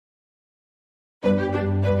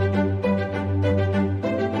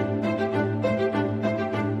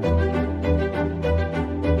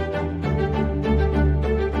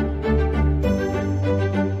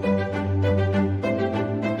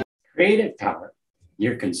Creative power,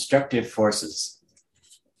 your constructive forces.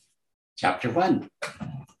 Chapter 1,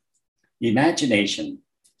 Imagination.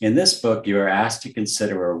 In this book, you are asked to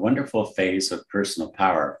consider a wonderful phase of personal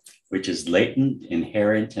power, which is latent,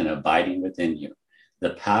 inherent, and abiding within you,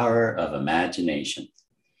 the power of imagination.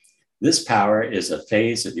 This power is a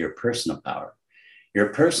phase of your personal power. Your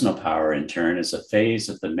personal power, in turn, is a phase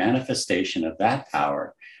of the manifestation of that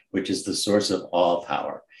power, which is the source of all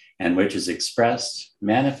power, and which is expressed,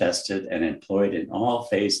 manifested, and employed in all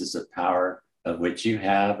phases of power of which you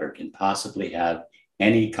have or can possibly have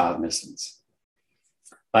any cognizance.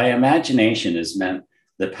 By imagination is meant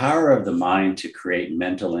the power of the mind to create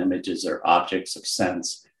mental images or objects of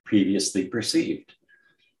sense previously perceived.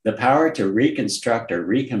 The power to reconstruct or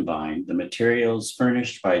recombine the materials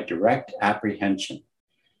furnished by direct apprehension.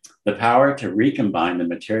 The power to recombine the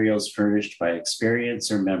materials furnished by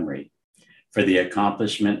experience or memory for the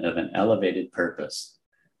accomplishment of an elevated purpose.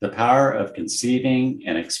 The power of conceiving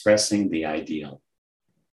and expressing the ideal.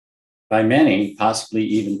 By many, possibly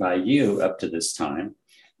even by you up to this time,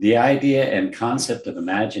 the idea and concept of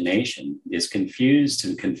imagination is confused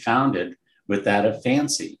and confounded with that of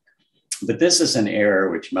fancy. But this is an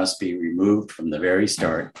error which must be removed from the very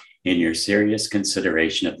start in your serious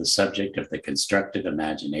consideration of the subject of the constructive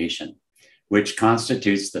imagination, which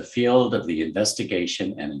constitutes the field of the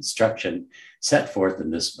investigation and instruction set forth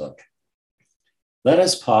in this book. Let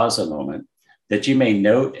us pause a moment that you may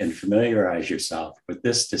note and familiarize yourself with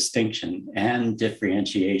this distinction and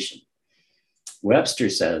differentiation. Webster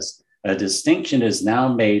says, a distinction is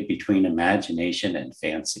now made between imagination and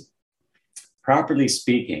fancy. Properly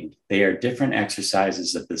speaking, they are different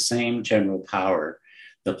exercises of the same general power,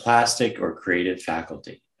 the plastic or creative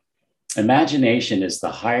faculty. Imagination is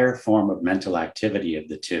the higher form of mental activity of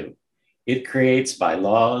the two. It creates by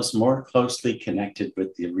laws more closely connected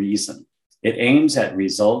with the reason. It aims at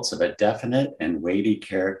results of a definite and weighty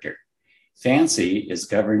character. Fancy is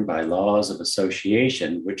governed by laws of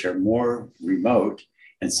association, which are more remote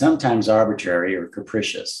and sometimes arbitrary or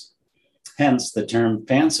capricious. Hence the term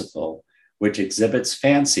fanciful, which exhibits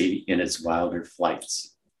fancy in its wilder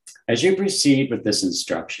flights. As you proceed with this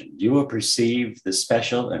instruction, you will perceive the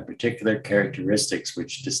special and particular characteristics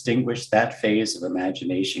which distinguish that phase of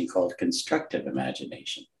imagination called constructive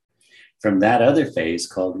imagination from that other phase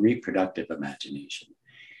called reproductive imagination.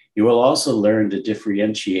 You will also learn to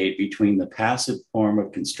differentiate between the passive form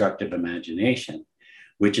of constructive imagination,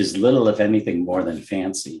 which is little if anything more than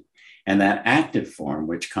fancy, and that active form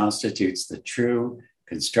which constitutes the true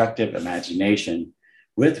constructive imagination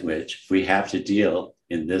with which we have to deal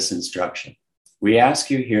in this instruction. We ask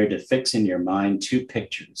you here to fix in your mind two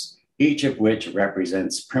pictures, each of which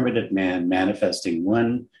represents primitive man manifesting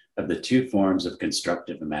one of the two forms of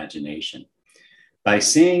constructive imagination. By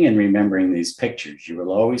seeing and remembering these pictures, you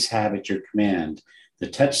will always have at your command the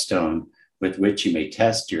touchstone with which you may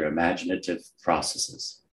test your imaginative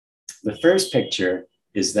processes. The first picture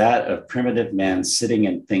is that of primitive man sitting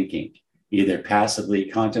and thinking, either passively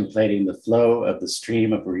contemplating the flow of the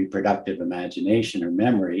stream of reproductive imagination or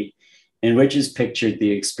memory, in which is pictured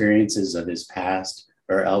the experiences of his past,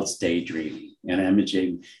 or else daydreaming and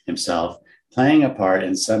imaging himself playing a part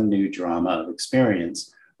in some new drama of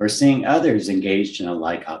experience, or seeing others engaged in a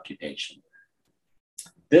like occupation.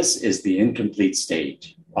 This is the incomplete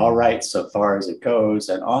stage, all right so far as it goes,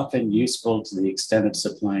 and often useful to the extent of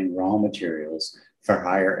supplying raw materials for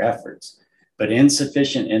higher efforts, but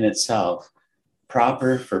insufficient in itself,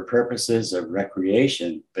 proper for purposes of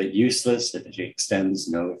recreation, but useless if it extends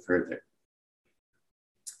no further.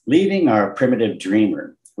 Leaving our primitive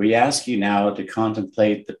dreamer, we ask you now to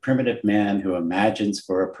contemplate the primitive man who imagines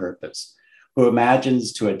for a purpose, who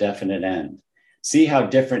imagines to a definite end. See how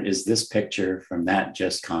different is this picture from that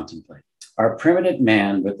just contemplated. Our primitive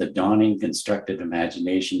man with the dawning constructive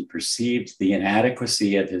imagination perceived the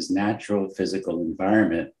inadequacy of his natural physical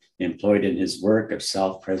environment employed in his work of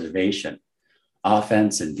self-preservation,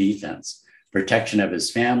 offense and defense, protection of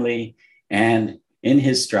his family, and in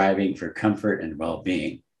his striving for comfort and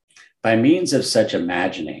well-being. By means of such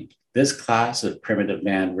imagining, this class of primitive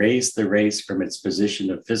man raised the race from its position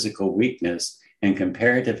of physical weakness and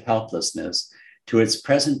comparative helplessness to its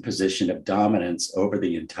present position of dominance over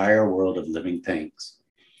the entire world of living things.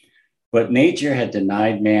 What nature had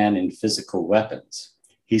denied man in physical weapons,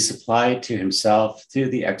 he supplied to himself through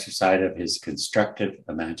the exercise of his constructive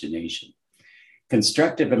imagination.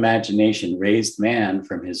 Constructive imagination raised man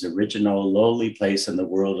from his original lowly place in the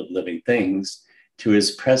world of living things to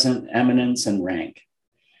his present eminence and rank.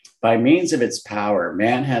 By means of its power,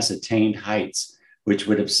 man has attained heights which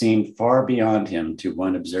would have seemed far beyond him to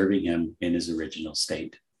one observing him in his original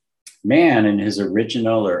state. Man, in his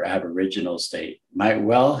original or aboriginal state, might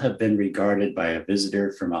well have been regarded by a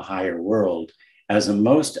visitor from a higher world as a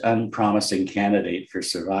most unpromising candidate for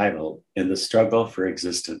survival in the struggle for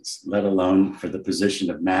existence, let alone for the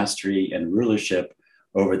position of mastery and rulership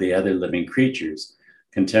over the other living creatures,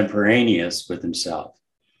 contemporaneous with himself.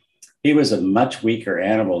 He was a much weaker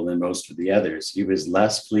animal than most of the others. He was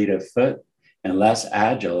less fleet of foot and less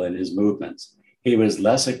agile in his movements. He was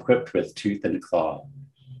less equipped with tooth and claw.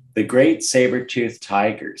 The great saber-toothed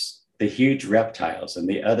tigers, the huge reptiles, and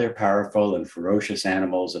the other powerful and ferocious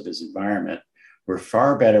animals of his environment were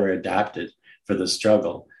far better adapted for the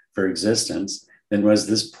struggle for existence than was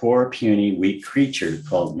this poor, puny, weak creature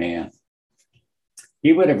called man.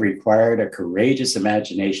 He would have required a courageous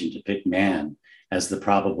imagination to pick man as the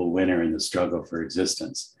probable winner in the struggle for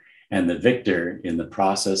existence and the victor in the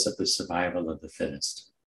process of the survival of the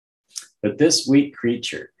fittest. But this weak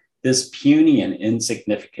creature, this puny and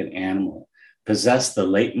insignificant animal, possessed the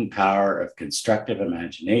latent power of constructive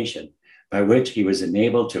imagination by which he was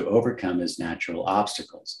enabled to overcome his natural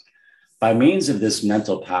obstacles. By means of this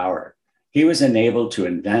mental power, he was enabled to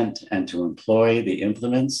invent and to employ the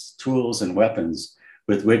implements, tools, and weapons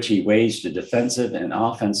with which he waged a defensive and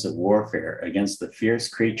offensive warfare against the fierce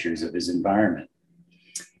creatures of his environment,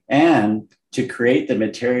 and to create the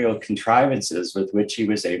material contrivances with which he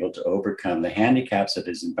was able to overcome the handicaps of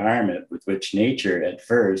his environment with which nature at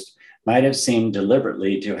first might have seemed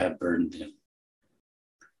deliberately to have burdened him.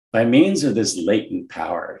 By means of this latent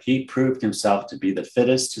power, he proved himself to be the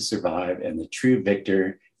fittest to survive and the true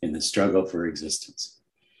victor in the struggle for existence.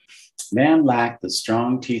 Man lacked the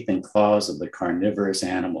strong teeth and claws of the carnivorous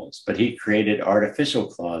animals, but he created artificial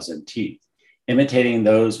claws and teeth, imitating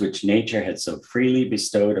those which nature had so freely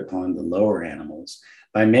bestowed upon the lower animals,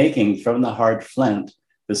 by making from the hard flint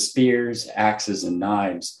the spears, axes, and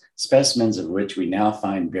knives, specimens of which we now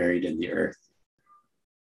find buried in the earth.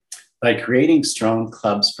 By creating strong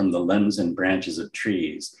clubs from the limbs and branches of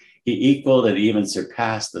trees, he equaled and even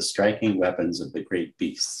surpassed the striking weapons of the great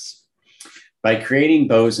beasts. By creating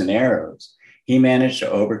bows and arrows, he managed to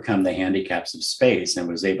overcome the handicaps of space and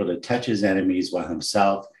was able to touch his enemies while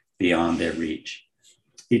himself beyond their reach.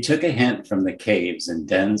 He took a hint from the caves and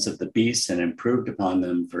dens of the beasts and improved upon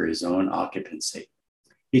them for his own occupancy.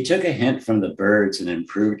 He took a hint from the birds and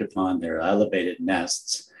improved upon their elevated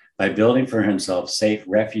nests by building for himself safe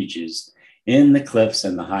refuges in the cliffs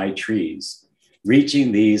and the high trees,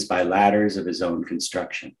 reaching these by ladders of his own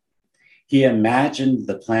construction. He imagined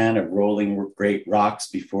the plan of rolling great rocks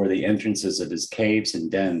before the entrances of his caves and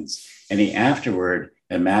dens, and he afterward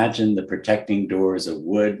imagined the protecting doors of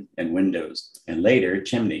wood and windows, and later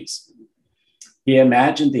chimneys. He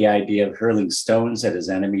imagined the idea of hurling stones at his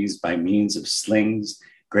enemies by means of slings,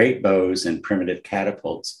 great bows, and primitive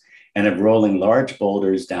catapults, and of rolling large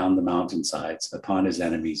boulders down the mountainsides upon his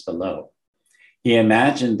enemies below. He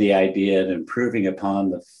imagined the idea of improving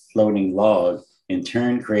upon the floating log, in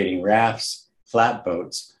turn creating rafts,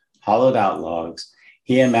 flatboats, hollowed out logs.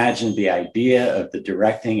 He imagined the idea of the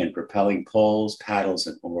directing and propelling poles, paddles,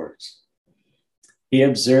 and oars. He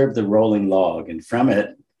observed the rolling log, and from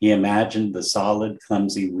it, he imagined the solid,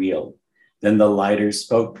 clumsy wheel, then the lighter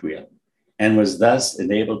spoked wheel, and was thus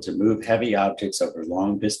enabled to move heavy objects over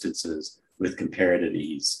long distances with comparative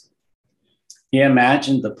ease. He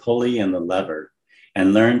imagined the pulley and the lever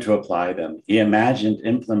and learned to apply them. He imagined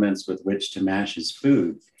implements with which to mash his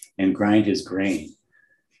food and grind his grain.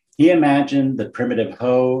 He imagined the primitive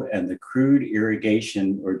hoe and the crude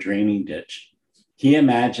irrigation or draining ditch. He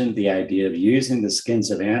imagined the idea of using the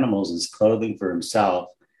skins of animals as clothing for himself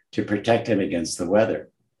to protect him against the weather.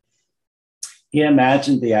 He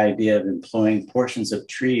imagined the idea of employing portions of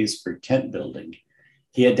trees for tent building.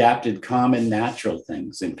 He adapted common natural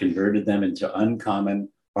things and converted them into uncommon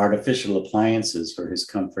artificial appliances for his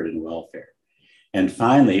comfort and welfare. And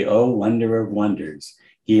finally, oh wonder of wonders,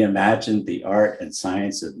 he imagined the art and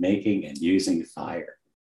science of making and using fire.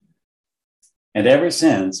 And ever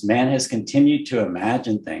since, man has continued to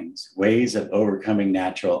imagine things, ways of overcoming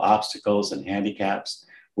natural obstacles and handicaps,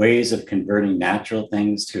 ways of converting natural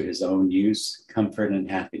things to his own use, comfort, and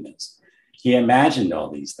happiness. He imagined all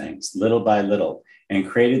these things little by little and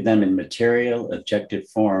created them in material, objective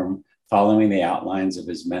form, following the outlines of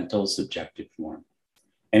his mental, subjective form.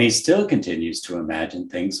 And he still continues to imagine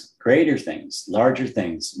things, greater things, larger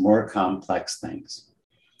things, more complex things.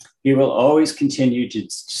 He will always continue to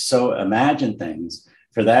so imagine things,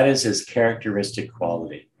 for that is his characteristic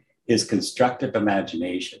quality, his constructive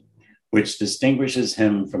imagination, which distinguishes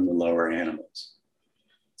him from the lower animals.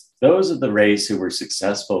 Those of the race who were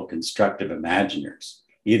successful constructive imaginers,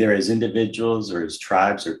 either as individuals or as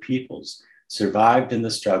tribes or peoples, survived in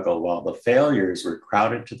the struggle while the failures were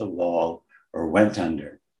crowded to the wall or went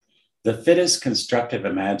under. The fittest constructive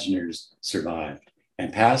imaginers survived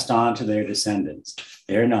and passed on to their descendants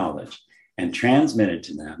their knowledge and transmitted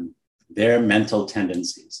to them their mental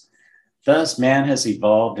tendencies. Thus, man has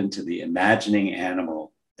evolved into the imagining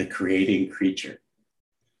animal, the creating creature.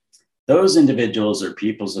 Those individuals or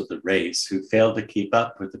peoples of the race who failed to keep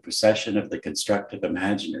up with the procession of the constructive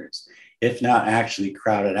imaginers, if not actually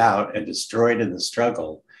crowded out and destroyed in the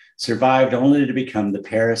struggle, survived only to become the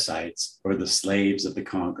parasites or the slaves of the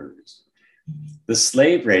conquerors. The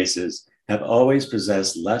slave races have always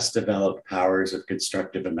possessed less developed powers of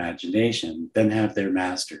constructive imagination than have their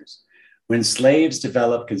masters. When slaves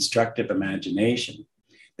develop constructive imagination,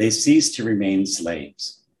 they cease to remain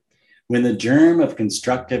slaves. When the germ of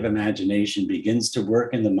constructive imagination begins to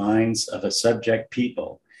work in the minds of a subject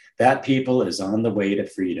people, that people is on the way to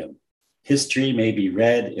freedom. History may be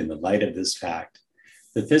read in the light of this fact.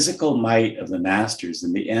 The physical might of the masters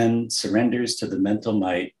in the end surrenders to the mental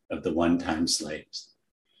might of the one-time slaves.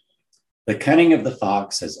 The cunning of the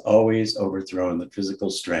fox has always overthrown the physical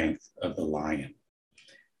strength of the lion.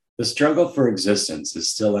 The struggle for existence is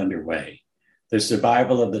still underway. The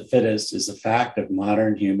survival of the fittest is a fact of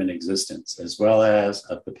modern human existence, as well as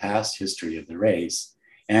of the past history of the race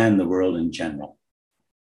and the world in general.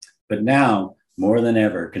 But now, more than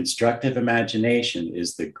ever, constructive imagination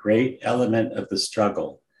is the great element of the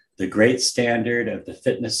struggle, the great standard of the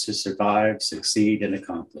fitness to survive, succeed, and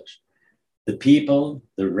accomplish. The people,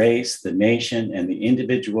 the race, the nation, and the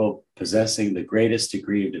individual possessing the greatest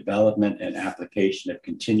degree of development and application of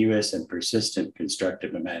continuous and persistent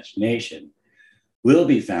constructive imagination will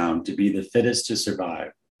be found to be the fittest to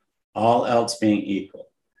survive, all else being equal,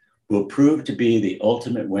 will prove to be the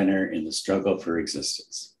ultimate winner in the struggle for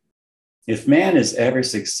existence. If man is ever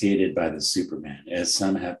succeeded by the Superman, as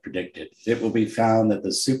some have predicted, it will be found that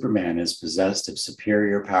the Superman is possessed of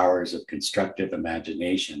superior powers of constructive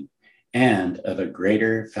imagination and of a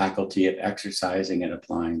greater faculty of exercising and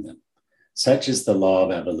applying them. Such is the law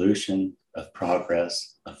of evolution, of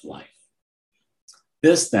progress, of life.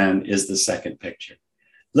 This then is the second picture.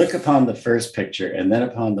 Look upon the first picture and then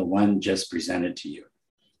upon the one just presented to you.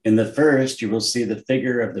 In the first, you will see the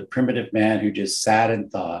figure of the primitive man who just sat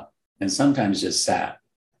and thought, and sometimes just sat.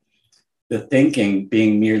 The thinking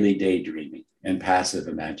being merely daydreaming and passive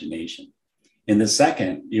imagination. In the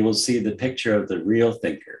second, you will see the picture of the real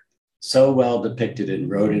thinker, so well depicted in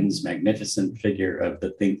Rodin's magnificent figure of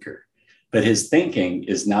the thinker. But his thinking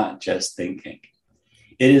is not just thinking.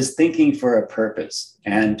 It is thinking for a purpose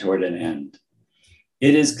and toward an end.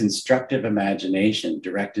 It is constructive imagination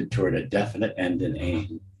directed toward a definite end and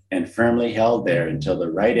aim, and firmly held there until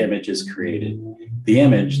the right image is created, the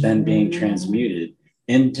image then being transmuted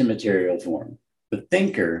into material form. The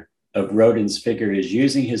thinker of Rodin's figure is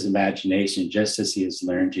using his imagination just as he has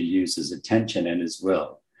learned to use his attention and his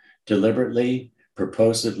will, deliberately,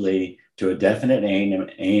 purposively, to a definite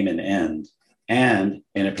aim and end, and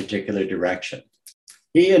in a particular direction.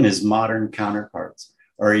 He and his modern counterparts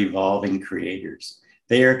are evolving creators.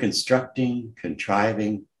 They are constructing,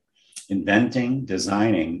 contriving, inventing,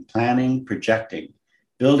 designing, planning, projecting,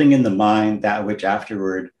 building in the mind that which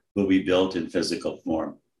afterward will be built in physical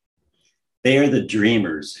form. They are the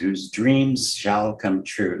dreamers whose dreams shall come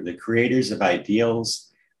true, the creators of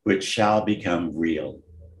ideals which shall become real.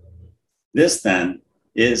 This then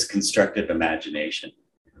is constructive imagination.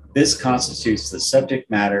 This constitutes the subject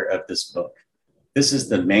matter of this book. This is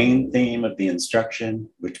the main theme of the instruction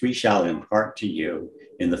which we shall impart to you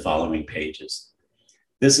in the following pages.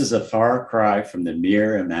 This is a far cry from the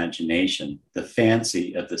mere imagination, the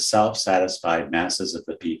fancy of the self-satisfied masses of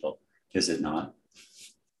the people, is it not?